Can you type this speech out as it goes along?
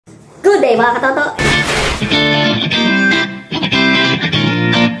Good day mga katoto!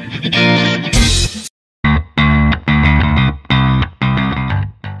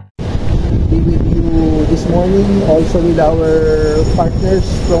 Be with you this morning, also with our partners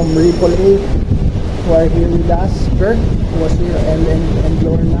from Ripple 8 who are here with us. Kirk was here and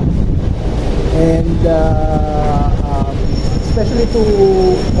Lorna. And especially to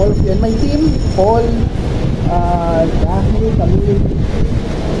all of you and my team, Paul, Daphne, Camille,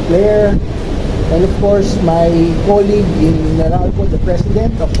 Claire, and of course my colleague in Meralco, the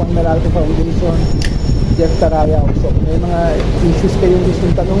president of One Meralco Foundation, Jeff Tarayao. So may mga issues kayong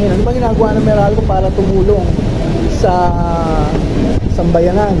gustong tanungin. Ano ba ginagawa ng Meralco para tumulong sa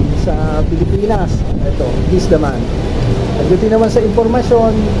sambayanan sa Pilipinas? Ito, he's the man. Pagdating naman sa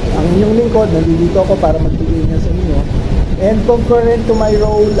impormasyon, ang inyong lingkod, nandito ako para magbigay niya sa inyo. And concurrent to my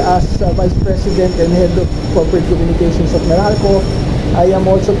role as Vice President and Head of Corporate Communications of Meralco, I am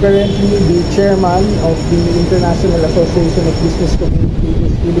also currently the Chairman of the International Association of Business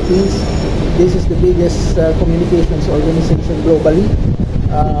Communicators Philippines. This is the biggest communications organization globally,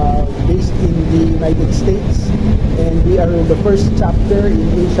 based in the United States. And we are the first chapter in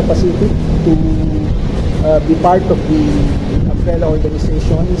Asia Pacific to be part of the umbrella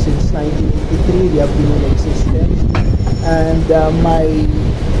organization since 1983. We have been in existence. And my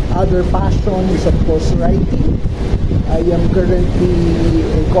other passion is of course writing. I am currently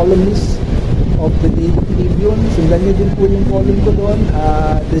a columnist of the Daily Tribune. Sundan niyo din po yung column ko doon,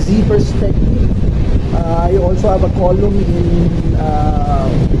 The Z Perspective. I also have a column in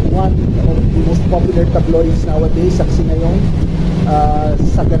one of the most popular tabloids nowadays, Saksi Ngayon.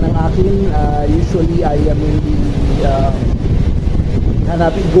 Saga ng akin, usually I am in the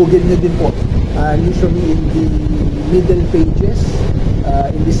hanapin, Google nyo din po, usually in the middle pages,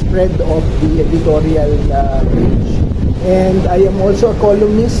 in the spread of the editorial page. And I am also a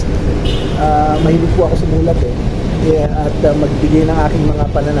columnist. Mahilig po ako sumulat at magbigay ng aking mga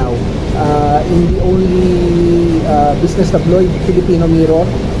pananaw in the only business tabloid, Filipino Mirror.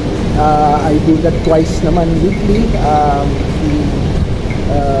 I do that twice naman weekly.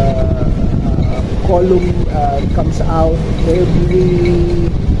 The column comes out every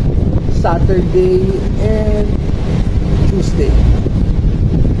Saturday and Tuesday.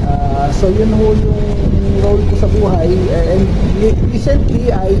 So yun ho yung role ko sa buhay. And recently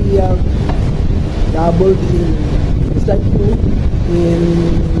I dabbled in, just like you, in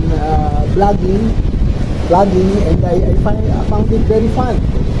blogging, and I found it very fun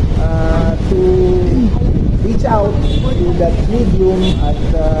to reach out to that medium at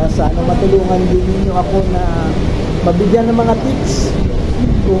sana matulungan din ninyo ako na mabigyan ng mga tips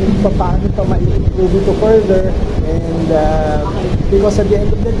kung paano pa ma-improve ito further. And because at the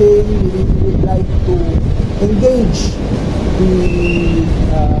end of the day, we would like to engage the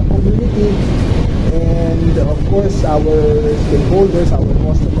community and of course our stakeholders, our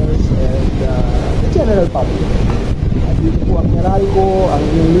customers, and the general public. At dito po ang Meralco, ang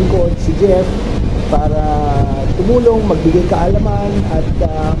inyong lingkod, si Jeff, para tumulong, magbigay kaalaman at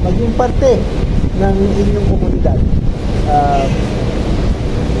maging parte ng inyong komunidad.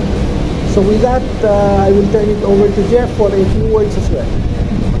 So with that, I will turn it over to Jeff for a few words as well.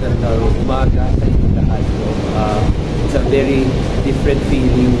 Magandang umaga sa inyong lahat. It's a very different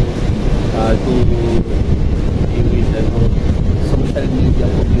feeling to be with social media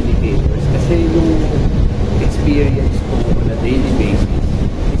communicators kasi yung experience ko on a daily basis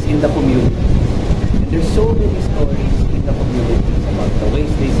is in the community. And there's so many stories in the community about the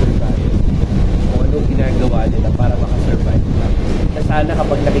ways they survive, kung anong ginagawa nila para makasurvive lang. Na sana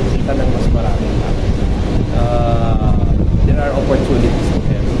kapag nakikita ng mas maraming there are opportunities for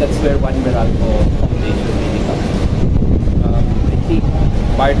them. That's where One Meralco Foundation really comes. I think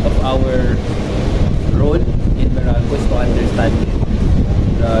part of our role in Meralco is to understand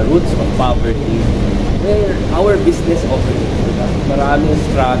the roots of poverty, where our business operates. Maraming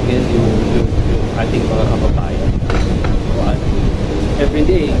struggle yung ating mga kababayan. Every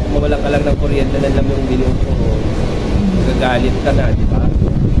day, mawalan ka lang ng kuryente na lang yung minuto, gagalit ka na, di ba?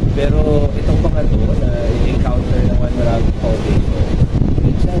 Pero itong mga to na encounter ng One Meralco Foundation,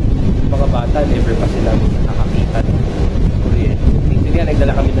 minsan mga bata never pa sila nakakita ng kuryente. Minsan nga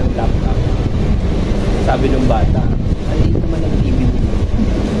nagdala kami ng laptop. Sabi ng bata, aliit naman ang TV nito.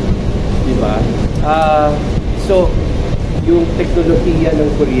 Di ba? So, yung teknolohiya ng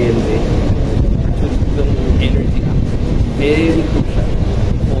kuryente, ng energy act, very crucial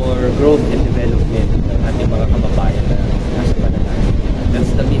for growth and development ng ating mga kababayan na nasa pananahin.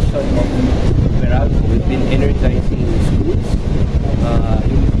 That's the mission of Meralco. We've been energizing schools.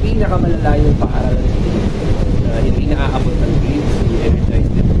 Yung pinakamalalayong paaralan sa hindi naaabot ng grades, we energize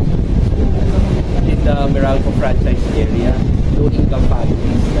them. Meralco franchise area, low-income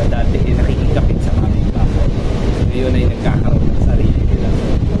families na dati nakikikapit sa aming bahay. Ngayon ay nagkakaroon ng sarili nilang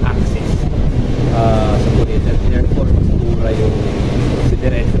access sa kuryente. Therefore, mas mura yung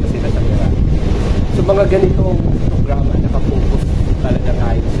diretso na sila sa Meralco. So mga ganitong programa nakafocus talaga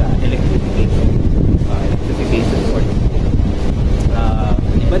tayo sa electrification for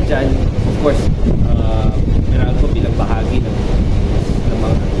iba dyan, of course, Meralco bilang bahagi ng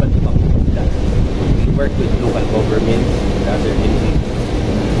mga bandang komunidad. We work with local governments and other entities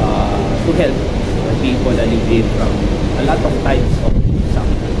to help people alleviate from a lot of types of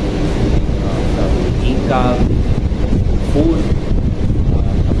suffering, from income, food,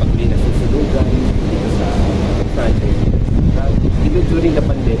 kapag may nasusunugan dito sa franchise. Even during the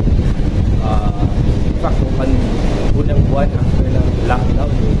pandemic, in fact, unang buwan after ng lockdown,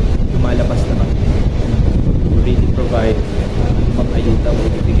 lumalabas na kami to really provide ayuda mo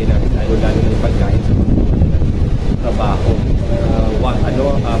ibigay natin lalo na yung pagkain sa mga ng trabaho.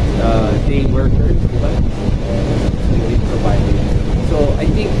 Day workers, diba? Really providing. So, I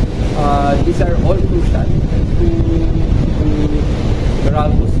think these are all crucial to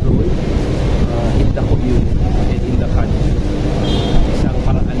Meralco's role in the community and in the country. Isang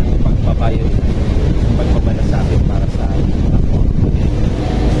paraan ng pagbabayan ng pagmamalasakit para sa ako.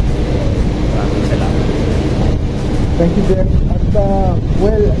 Maraming salamat. Thank you, Jeff. At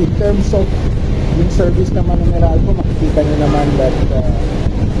well, in terms of yung service naman ng Meralco, makikita nyo naman that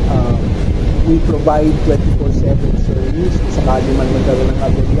we provide 24/7 service. Kung sakali man magkaroon ng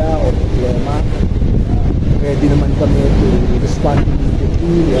aberya o problema, ready naman kami to respond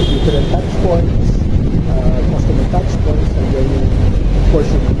immediately. We have different touch points, customer touch points, and then of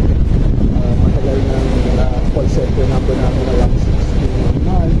course yung matagal ng call center number namin around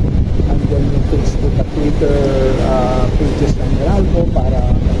 1619, and then yung Facebook at Twitter pages ng Meralco para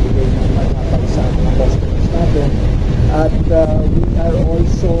magbigay ng matapag sa mga customers natin. At we are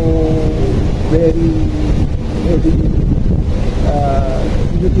also very heavily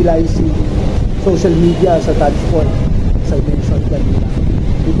utilizing social media as a touch point, as I mentioned kanina,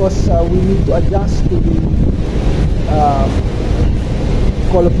 because we need to adjust to the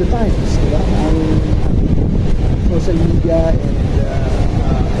call of the times, diba? Ang social media and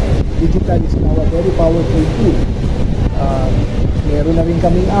digital is now a very powerful tool. Meron na rin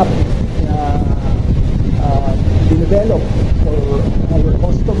kaming app na dinevelop for our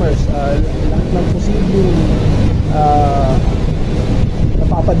customers. Lahat ng posibleng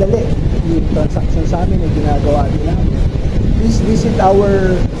napapadali yung transaction sa amin ay ginagawa nila. Please visit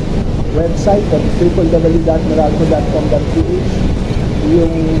our website at www.meralco.com.ph,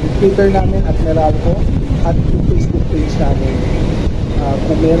 yung Twitter namin at Meralco, at yung Facebook page namin.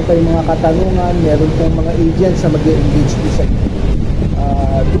 Kung meron kayong mga katanungan, meron kayong mga agents na mag-engage sa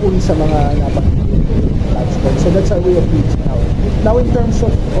doon sa mga napakinggan touchpoint. So that's our way of reaching out. Now in terms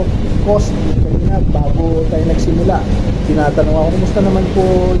of cost, kanina bago tayo nagsimula, tinatanong ako, kumusta naman po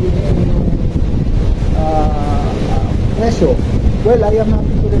yung presyo? Well, I am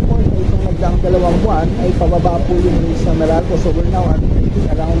happy to report na itong nagdaang 2 buwan ay pababa po yung sa Meralco. So we're now at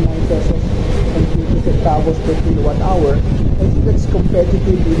around 9 pesos and 20 centavos per kilowatt hour. I think that's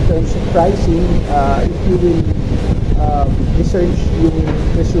competitive in terms of pricing. If you will research yung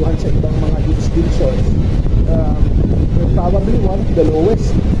presyuhan sa ibang mga jurisdictions, we're probably one of the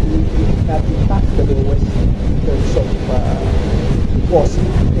lowest, if not in fact the lowest in terms of cost.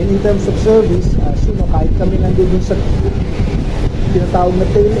 And in terms of service, kahit kami nandun sa tinatawag na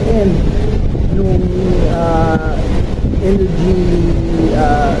tail end nung energy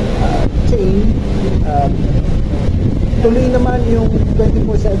chain, tuloy naman yung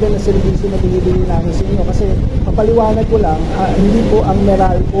 24/7 na servisyo na binibigay namin sa inyo. Kasi papaliwanag ko lang, hindi po ang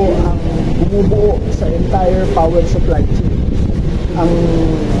Meralco ang bumubuo sa entire power supply chain. Ang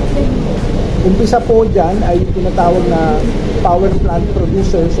umpisa po dyan ay tinatawag na power plant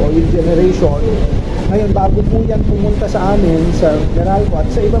producers o yung generation. Ngayon, bago po yan pumunta sa amin, sa Meralco at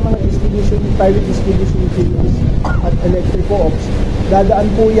sa ibang mga distribution, private distribution utilities at electric co-ops,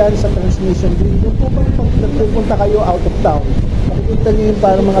 dadaan po yan sa transmission grid. Yung po pag nagpupunta kayo out of town, makikita nyo yung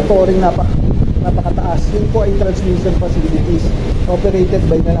parang mga toring napakataas. Yun po ay transmission facilities operated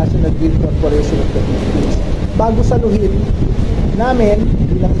by the National Grid Corporation of the Philippines. Bago saluhin namin,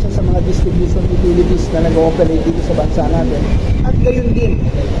 bilang isa sa mga distribution utilities na nag-ooperate dito sa bansa natin, at gayon din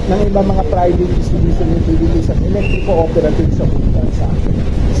ng ibang mga private distribution utilities at electric cooperatives sa buong bansa.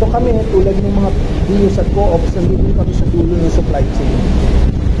 So kami, tulad ng mga DUs at co-ops, nandito kami sa dulo ng supply chain.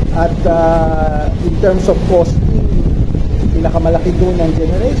 At in terms of costing, pinakamalaki doon ng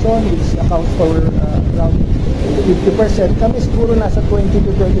generation, which accounts for around 50%, kami siguro nasa 20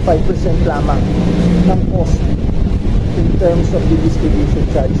 to 25% lamang ng cost in terms of the distribution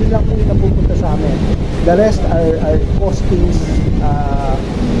charge. Yun lang po yung napupunta sa amin. The rest are costings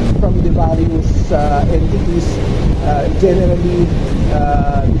from the various entities. Generally,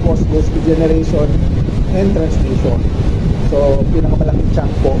 the cost goes to generation and transmission. So, pinakamalaking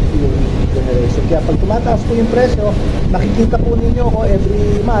chunk po yung generation. Kaya pag tumataas po yung presyo, nakikita po ninyo ako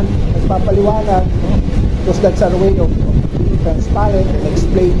every month, nagpapaliwanag, no? Because that's our way of being transparent and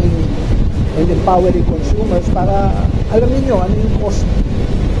explaining and empowering consumers para alam niyo ano yung cost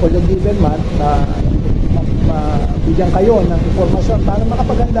for the given month na mabigyan kayo ng informasyon para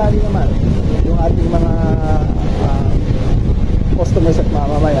makapaganda rin naman yung ating mga customers at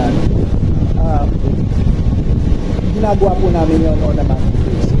mamamayan. Ginagawa po namin yun on a monthly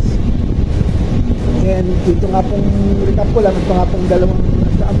basis. And ito nga pong recap ko lang, ito nga pong dalawang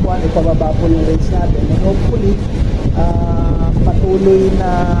buwan, ipababa po yung rates natin. And hopefully, patuloy na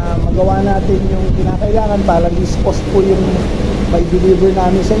magawa natin yung kinakailangan para least cost po yung may deliver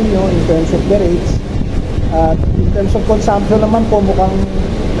namin sa inyo in terms of the rates. In terms of consumption naman po, mukhang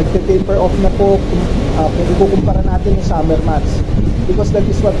nagte-taper off na po kung ikukumpara natin yung summer months. Because that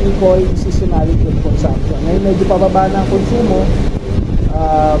is what we call seasonality of consumption. Ngayon medyo pababa na ang konsumo,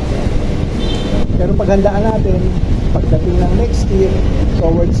 pero paghandaan natin, pagdating ng next year,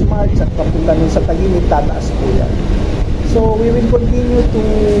 towards March at papunta nun sa tag-init, tataas po yan. So we will continue to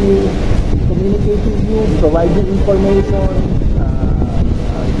communicate with you, provide you information,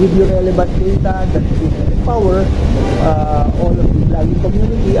 give you relevant data that will empower all of the vlogging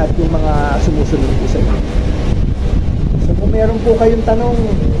community at yung mga sumusunod po sa inyo. So kung meron po kayong tanong,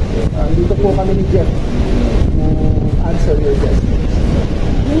 dito po kami ni Jeff to answer your questions.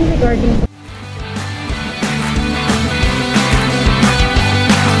 Regarding